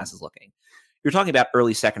how this class is looking. You're talking about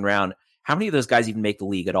early second round. How many of those guys even make the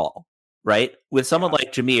league at all, right? With someone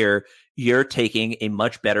like Jamir, you're taking a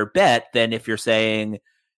much better bet than if you're saying,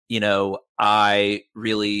 I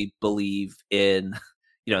really believe in,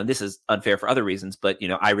 and this is unfair for other reasons, but,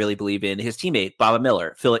 I really believe in his teammate, Baba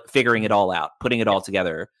Miller, figuring it all out, putting it all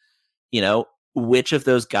together. Which of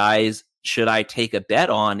those guys should I take a bet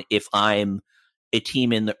on if I'm a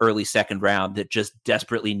team in the early second round that just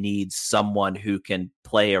desperately needs someone who can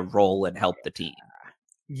play a role and help the team?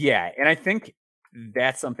 Yeah, and I think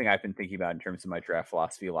that's something I've been thinking about in terms of my draft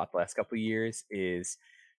philosophy a lot the last couple of years, is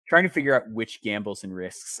trying to figure out which gambles and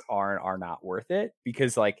risks are and are not worth it.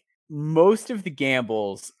 Because like most of the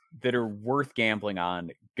gambles that are worth gambling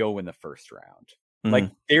on go in the first round. Mm-hmm.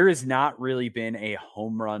 Like there has not really been a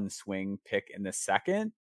home run swing pick in the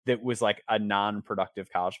second that was like a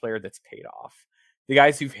non-productive college player that's paid off. The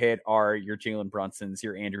guys who've hit are your Jalen Brunsons,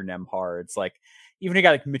 your Andrew Nemhards, like even a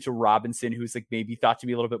guy like Mitchell Robinson, who's like maybe thought to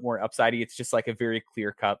be a little bit more upsidey. It's just like a very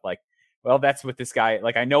clear cut, like, well, that's what this guy,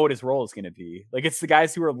 like, I know what his role is going to be. Like, it's the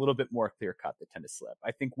guys who are a little bit more clear cut that tend to slip.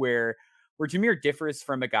 I think where Jamir differs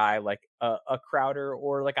from a guy like a Crowder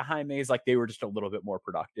or like a Jaime is like they were just a little bit more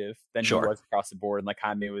productive than he was across the board. And like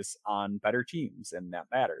Jaime was on better teams, and that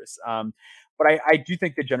matters. But I do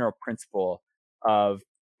think the general principle of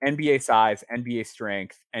NBA size, NBA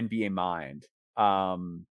strength, NBA mind,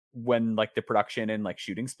 when like the production and like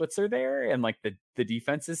shooting splits are there and like the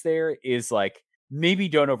defense is there, is like, maybe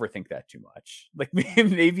don't overthink that too much. Like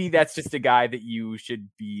maybe that's just a guy that you should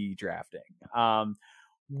be drafting.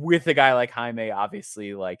 With a guy like Jaime,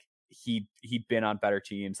 obviously, like he'd been on better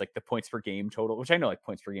teams, like the points per game total, which I know like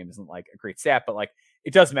points per game isn't like a great stat, but like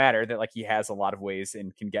it does matter that like he has a lot of ways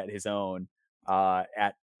and can get his own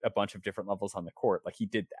at a bunch of different levels on the court. Like he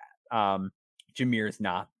did that. Jamir is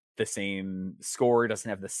not the same scorer, doesn't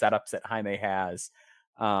have the setups that Jaime has.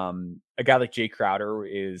 A guy like Jay Crowder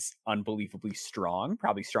is unbelievably strong,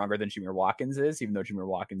 probably stronger than Jamir Watkins is, even though Jamir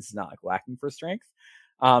Watkins is not like lacking for strength.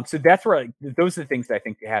 So that's where those are the things that I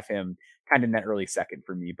think have him kind of in that early second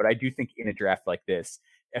for me. But I do think in a draft like this,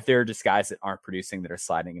 if there are just guys that aren't producing that are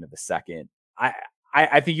sliding into the second,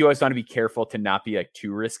 I think you always want to be careful to not be like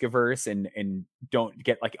too risk averse and don't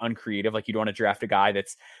get like uncreative. Like you don't want to draft a guy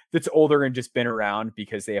that's older and just been around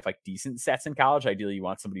because they have like decent sets in college. Ideally, you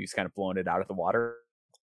want somebody who's kind of blown it out of the water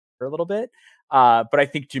a little bit. But I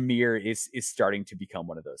think Jamir is starting to become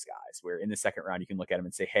one of those guys where in the second round, you can look at him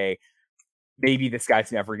and say, hey, maybe this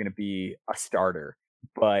guy's never going to be a starter.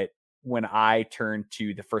 But when I turn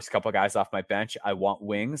to the first couple of guys off my bench, I want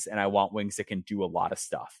wings, and I want wings that can do a lot of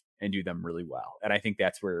stuff and do them really well. And I think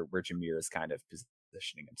that's where Jamir is kind of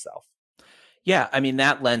positioning himself. Yeah, I mean,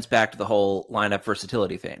 that lends back to the whole lineup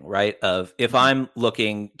versatility thing, right? Of if I'm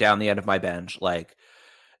looking down the end of my bench, like,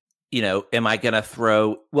 am I going to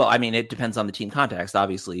throw, well, I mean, it depends on the team context,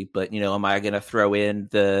 obviously, but, am I going to throw in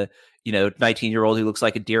the, 19-year-old who looks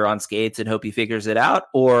like a deer on skates and hope he figures it out?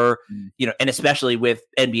 Or, and especially with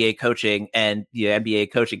NBA coaching and the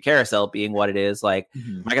NBA coaching carousel being what it is, like,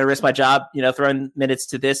 am I going to risk my job, throwing minutes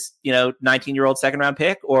to this, 19-year-old second round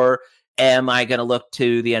pick? Or am I going to look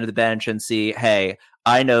to the end of the bench and see, hey,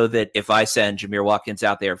 I know that if I send Jamir Watkins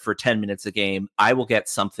out there for 10 minutes a game, I will get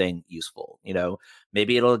something useful.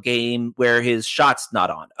 Maybe it'll a game where his shot's not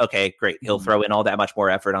on. Okay, great. He'll throw in all that much more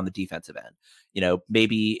effort on the defensive end.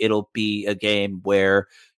 Maybe it'll be a game where,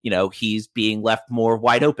 he's being left more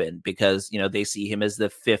wide open because, they see him as the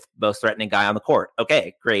fifth most threatening guy on the court.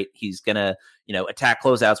 Okay, great. He's going to, attack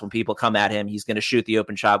closeouts when people come at him. He's going to shoot the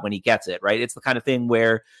open shot when he gets it, right? It's the kind of thing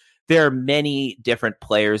where there are many different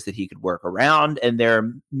players that he could work around, and there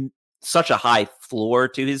are such a high floor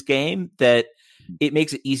to his game that it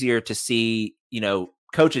makes it easier to see,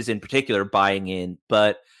 coaches in particular buying in,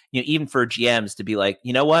 but, even for GMs to be like,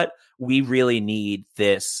 you know what, we really need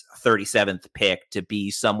this 37th pick to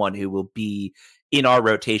be someone who will be in our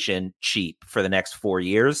rotation cheap for the next 4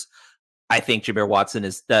 years. I think Jamir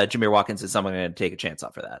Watkins is someone going to take a chance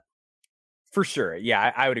on for that. For sure.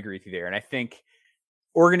 Yeah, I would agree with you there. And I think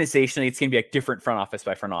organizationally, it's going to be like different front office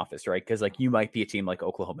by front office, right? Because like you might be a team like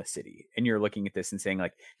Oklahoma City and you're looking at this and saying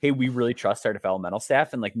like, hey, we really trust our developmental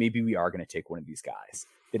staff. And like, maybe we are going to take one of these guys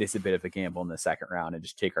that is a bit of a gamble in the second round and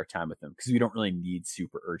just take our time with them because we don't really need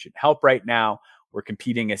super urgent help right now. We're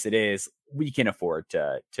competing as it is. We can afford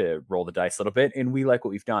to roll the dice a little bit, and we like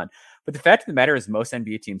what we've done. But the fact of the matter is most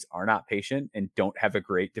NBA teams are not patient and don't have a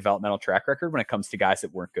great developmental track record when it comes to guys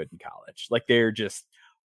that weren't good in college. Like there just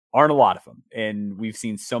aren't a lot of them. And we've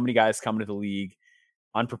seen so many guys come into the league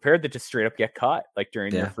unprepared that just straight up get cut like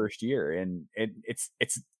during their first year. And it's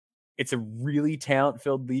a really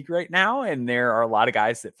talent-filled league right now, and there are a lot of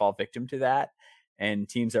guys that fall victim to that. And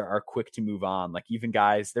teams are quick to move on. Like even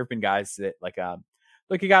guys, there have been guys that like a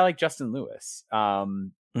guy like Justin Lewis,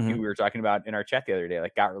 who we were talking about in our chat the other day,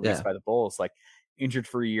 like got released by the Bulls, like injured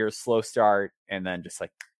for a year, slow start, and then just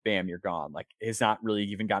like, bam, you're gone. Like has not really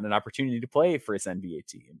even gotten an opportunity to play for his NBA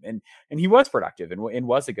team. And he was productive and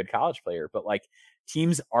was a good college player, but like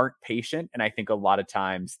teams aren't patient. And I think a lot of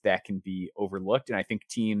times that can be overlooked. And I think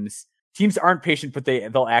teams aren't patient, but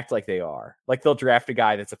they'll act like they are. Like they'll draft a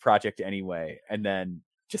guy that's a project anyway, and then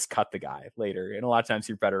just cut the guy later. And a lot of times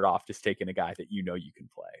you're better off just taking a guy that you know you can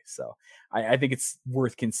play. So I think it's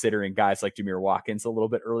worth considering guys like Jamir Watkins a little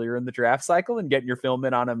bit earlier in the draft cycle and getting your film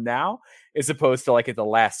in on him now, as opposed to like at the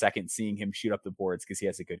last second seeing him shoot up the boards because he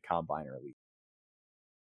has a good combine early.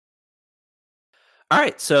 All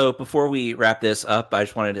right. So before we wrap this up, I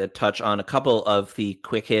just wanted to touch on a couple of the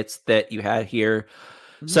quick hits that you had here.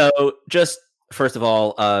 So just first of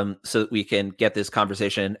all, so that we can get this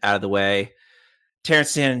conversation out of the way,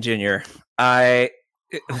 Terrence Shannon Jr. It's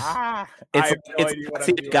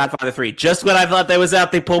Godfather 3. Just when I thought that was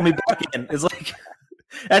out, they pulled me back in. It's like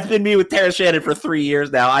that's been me with Terrence Shannon for 3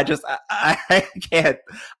 years now. I can't.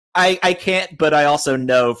 I can't, but I also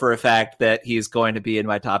know for a fact that he's going to be in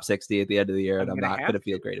my top 60 at the end of the year, and I'm not going to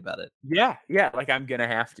feel great about it. Yeah. Like I'm gonna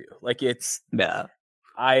have to. Like it's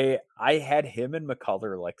I had him and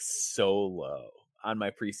McCullough like so low on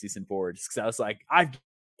my preseason board just because I was like, I've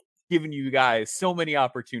given you guys so many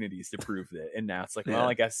opportunities to prove it, and now it's like, well,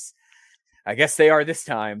 I guess they are this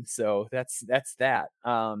time. So that's that.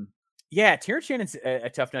 Terrence Shannon's a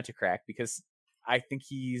tough nut to crack because I think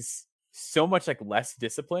he's so much like less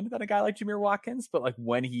disciplined than a guy like Jamir Watkins, but like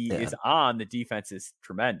when he is on, the defense is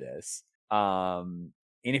tremendous.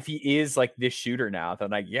 And if he is like this shooter now,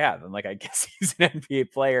 then I guess he's an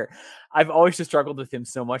NBA player. I've always just struggled with him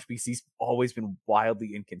so much because he's always been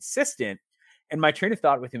wildly inconsistent. And my train of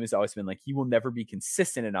thought with him has always been like, he will never be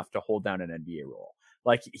consistent enough to hold down an NBA role.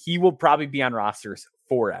 Like he will probably be on rosters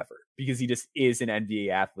forever because he just is an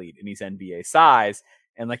NBA athlete and he's NBA size.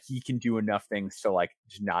 And like, he can do enough things to like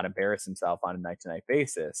just not embarrass himself on a night to night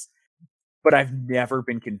basis. But I've never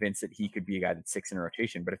been convinced that he could be a guy that's 6 in a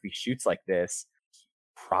rotation. But if he shoots like this,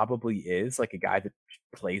 probably is like a guy that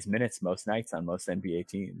plays minutes most nights on most NBA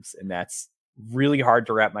teams. And that's really hard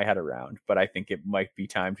to wrap my head around, but I think it might be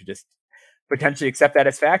time to just potentially accept that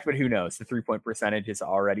as fact, but who knows? The 3-point percentage is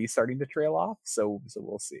already starting to trail off. So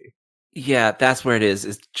we'll see. Yeah, that's where it is.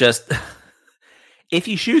 It's just, if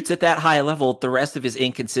he shoots at that high level, the rest of his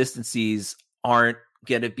inconsistencies aren't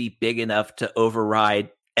going to be big enough to override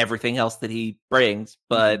everything else that he brings.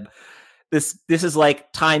 But this is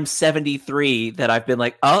like times 73 that I've been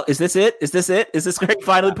like, oh, is this it? Is this it? Is this where he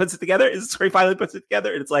finally puts it together? Is this where he finally puts it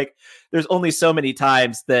together? And it's like, there's only so many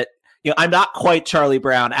times that, I'm not quite Charlie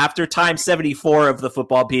Brown. After time 74 of the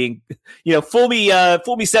football being, fool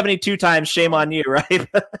me 72 times, shame on you, right?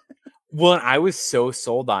 Well, and I was so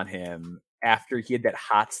sold on him after he had that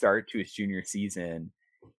hot start to his junior season.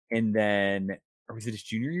 And then, or was it his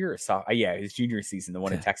junior year or sophomore? Yeah, his junior season, the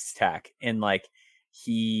one at Texas Tech. And like,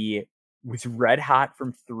 he was red hot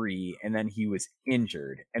from 3, and then he was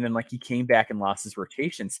injured. And then like he came back and lost his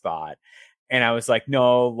rotation spot. And I was like,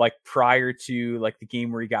 no, like prior to like the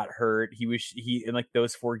game where he got hurt, he in like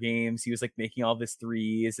those 4 games, he was like making all this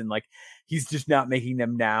threes, and like he's just not making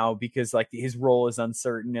them now because like his role is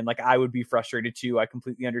uncertain. And like I would be frustrated too. I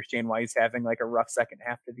completely understand why he's having like a rough second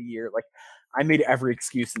half of the year. Like I made every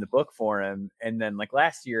excuse in the book for him. And then like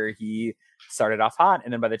last year he started off hot,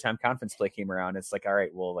 and then by the time conference play came around, it's like, all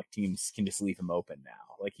right, well, like teams can just leave him open now.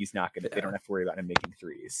 Like he's not gonna, they don't have to worry about him making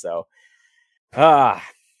threes. So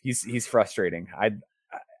he's frustrating.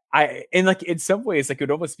 I and like in some ways, like it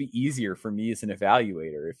would almost be easier for me as an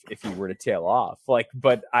evaluator if he were to tail off. Like,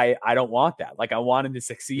 but I don't want that. Like I want him to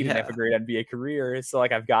succeed and have a great NBA career. So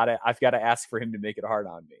like I've got to ask for him to make it hard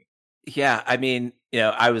on me. Yeah, I mean,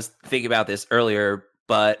 I was thinking about this earlier,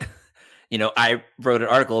 but I wrote an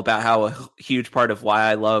article about how a huge part of why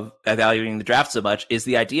I love evaluating the draft so much is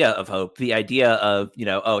the idea of hope, the idea of,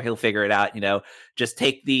 oh, he'll figure it out, just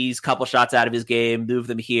take these couple shots out of his game, move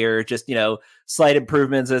them here, just, slight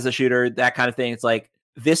improvements as a shooter, that kind of thing. It's like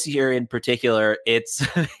this year in particular, it's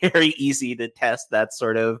very easy to test that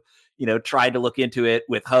sort of, trying to look into it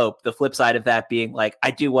with hope. The flip side of that being like, I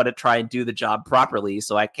do want to try and do the job properly.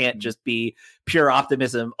 So I can't just be pure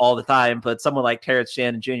optimism all the time. But someone like Terrence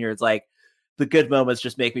Shannon Jr., it's like, the good moments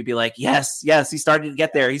just make me be like, yes, he's starting to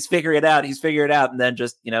get there. He's figuring it out. And then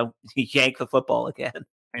just, he yank the football again.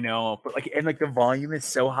 I know, but the volume is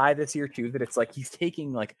so high this year too, that it's like, he's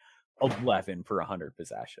taking like 11 per 100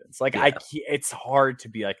 possessions. It's hard to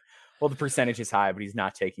be like, well, the percentage is high, but he's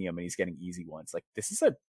not taking them and he's getting easy ones. Like, this is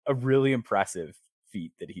a really impressive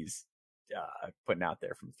feat that he's putting out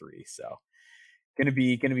there from three. So gonna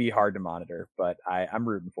be hard to monitor, but I'm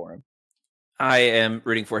rooting for him. I am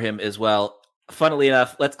rooting for him as well. Funnily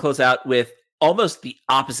enough, let's close out with almost the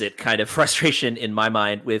opposite kind of frustration in my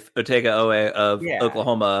mind with Otega Owe of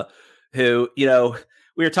Oklahoma, who,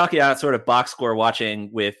 we were talking about sort of box score watching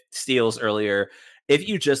with steals earlier. If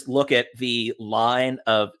you just look at the line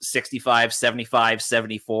of 65, 75,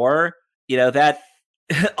 74, that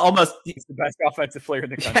almost he's the best offensive player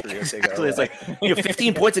in the country. Exactly. It's like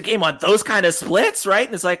 15 points a game on those kind of splits, right?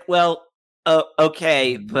 And it's like, well,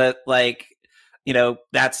 okay, but like,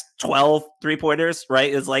 that's 12 3-pointers,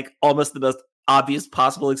 right? Is like almost the most obvious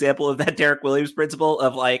possible example of that Derek Williams principle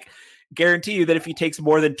of like, guarantee you that if he takes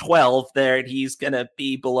more than 12 there, he's going to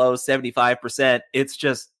be below 75%. It's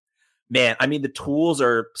just, man, I mean, the tools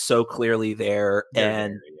are so clearly there.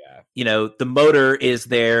 And, the motor is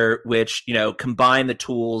there, which, combine the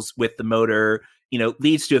tools with the motor,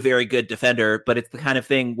 leads to a very good defender. But it's the kind of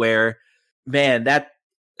thing where, man, that,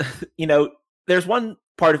 there's one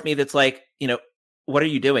part of me that's like, what are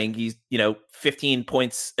you doing? He's, 15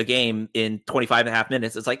 points a game in 25 and a half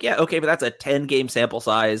minutes. It's like, yeah, okay, but that's a 10 game sample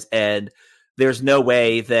size. And there's no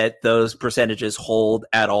way that those percentages hold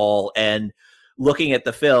at all. And looking at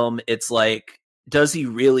the film, it's like, does he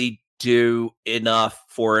really do enough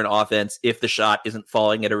for an offense if the shot isn't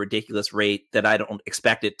falling at a ridiculous rate that I don't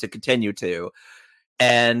expect it to continue to?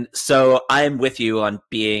 And so I'm with you on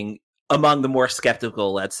being among the more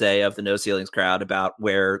skeptical, let's say, of the no ceilings crowd about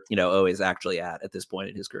where, O is actually at this point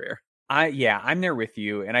in his career. I'm there with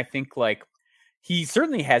you. And I think like he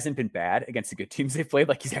certainly hasn't been bad against the good teams they've played.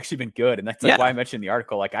 Like, he's actually been good. And that's like why I mentioned in the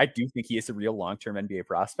article, like, I do think he is a real long-term NBA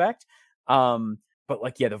prospect. But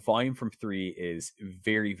like, the volume from three is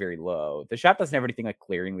very, very low. The shot doesn't have anything like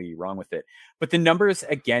glaringly wrong with it, but the numbers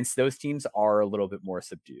against those teams are a little bit more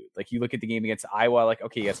subdued. Like, you look at the game against Iowa, like,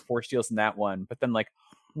 okay, he has 4 steals in that one, but then like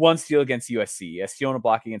 1 steal against USC, a steal and a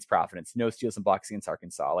block against Providence, no steals and blocks against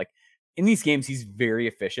Arkansas. Like, in these games, he's very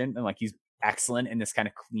efficient and like he's excellent in this kind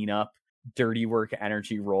of cleanup, dirty work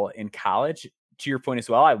energy role in college. To your point as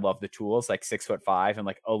well, I love the tools, like 6'5" and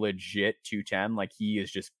like a legit 210. Like, he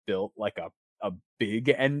is just built like a big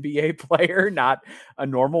NBA player, not a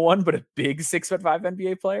normal one, but a big 6'5"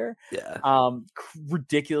 NBA player. Yeah.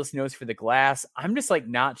 Ridiculous nose for the glass. I'm just like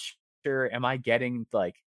not sure. Am I getting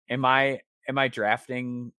like, am I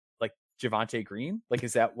drafting like Javonte Green? Like,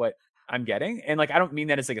 is that what I'm getting? And like, I don't mean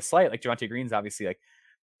that as like a slight. Like, Javonte Green's obviously like,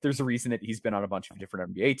 there's a reason that he's been on a bunch of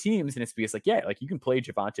different NBA teams, and it's because like, like you can play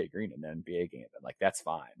Javonte Green in an NBA game, and like that's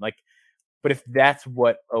fine. Like, but if that's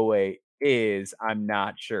what OA is, I'm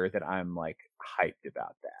not sure that I'm like hyped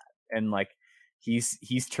about that. And like, he's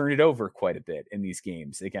turned it over quite a bit in these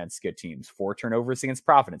games against good teams. 4 turnovers against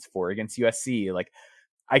Providence, 4 against USC. Like,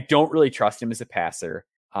 I don't really trust him as a passer.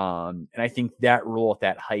 And I think that rule at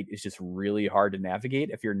that height is just really hard to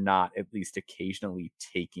navigate if you're not at least occasionally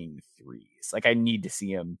taking threes. Like, I need to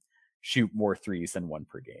see him shoot more threes than 1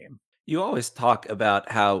 per game. You always talk about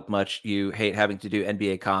how much you hate having to do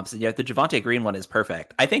NBA comps, and yet the Javonte Green one is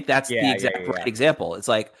perfect. I think that's the exact right example. It's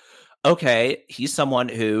like, okay, he's someone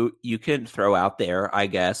who you can throw out there, I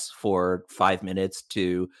guess, for 5 minutes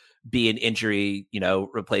to be an injury,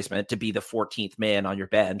 replacement, to be the 14th man on your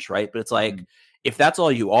bench, right? But it's like, if that's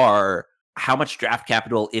all you are, how much draft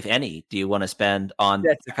capital, if any, do you want to spend on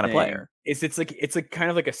that kind of player? It's like kind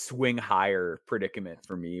of like a swing higher predicament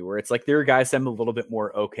for me, where it's like there are guys I'm a little bit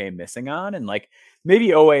more okay missing on, and like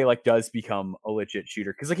maybe OA like does become a legit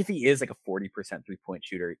shooter, because like if he is like a 40% 3-point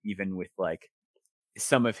shooter, even with like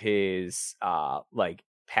some of his like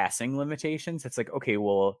passing limitations, it's like, okay,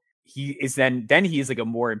 well, he is then he's like a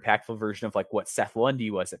more impactful version of like what Seth Lundy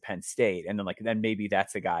was at Penn State, and then maybe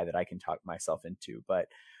that's a guy that I can talk myself into. But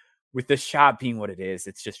with the shot being what it is,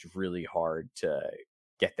 it's just really hard to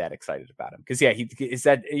get that excited about him. Because yeah, he is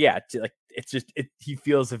that like he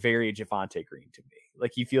feels a very Javonte Green to me.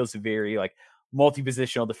 Like he feels a very like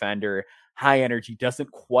multi-positional defender, high energy, doesn't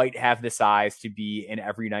quite have the size to be an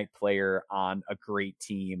every night player on a great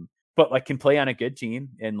team, but like can play on a good team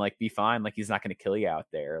and like be fine. Like he's not going to kill you out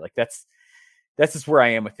there. Like that's just where I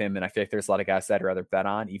am with him. And I feel like there's a lot of guys that I'd rather bet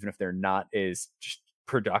on, even if they're not as just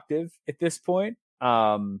productive at this point.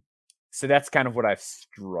 So that's kind of what I've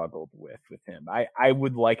struggled with him. I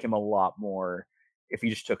would like him a lot more if he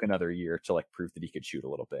just took another year to like prove that he could shoot a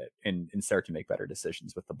little bit and start to make better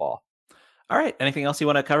decisions with the ball. All right. Anything else you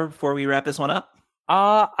want to cover before we wrap this one up?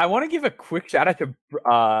 I want to give a quick shout out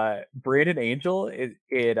to Brandon Angel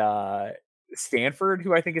at Stanford,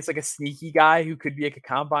 who I think is like a sneaky guy who could be like a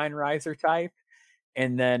combine riser type.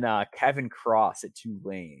 And then Kevin Cross at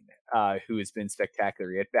Tulane, who has been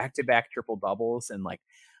spectacular. He had back-to-back triple doubles, and like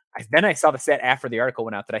I saw the stat after the article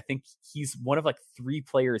went out that I think he's one of like 3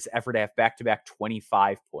 players ever to have back-to-back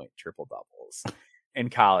 25-point triple doubles in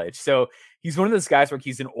college. So he's one of those guys where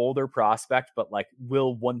he's an older prospect, but like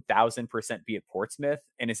will 1000% be at Portsmouth,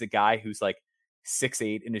 and is a guy who's like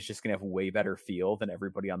 6'8" and is just gonna have way better feel than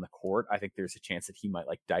everybody on the court. I think there's a chance that he might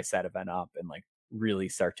like dice that event up and like really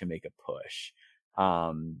start to make a push.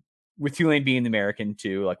 With Tulane being the American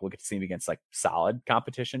too, like we'll get to see him against like solid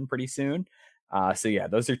competition pretty soon. So yeah,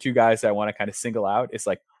 those are 2 guys that I want to kind of single out. It's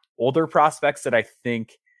like older prospects that I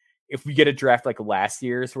think if we get a draft like last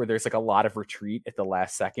year's where there's like a lot of retreat at the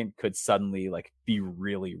last second, could suddenly like be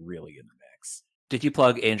really, really in the mix. Did you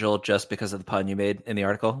plug Angel just because of the pun you made in the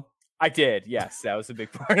article? I did. Yes. That was a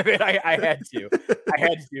big part of it. I had to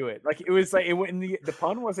do it. Like it was like it went the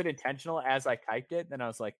pun wasn't intentional as I typed it. Then I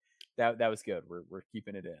was like, that was good. We're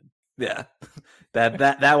keeping it in. Yeah.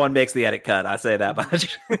 That one makes the edit cut. I say that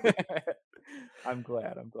much. I'm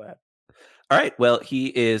glad. All right. Well, he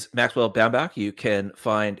is Maxwell Baumbach. You can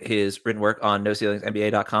find his written work on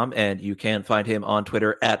NoCeilingsNBA.com, and you can find him on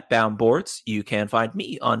Twitter at Boundboards. You can find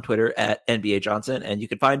me on Twitter at NBA Johnson, and you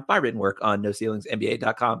can find my written work on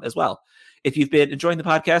NoCeilingsNBA.com as well. If you've been enjoying the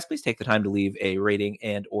podcast, please take the time to leave a rating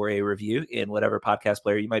and or a review in whatever podcast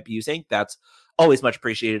player you might be using. That's always much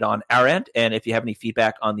appreciated on our end. And if you have any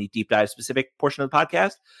feedback on the deep dive specific portion of the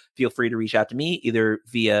podcast, feel free to reach out to me either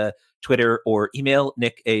via Twitter or email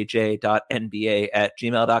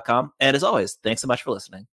nickaj.nba@gmail.com. And as always, thanks so much for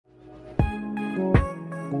listening.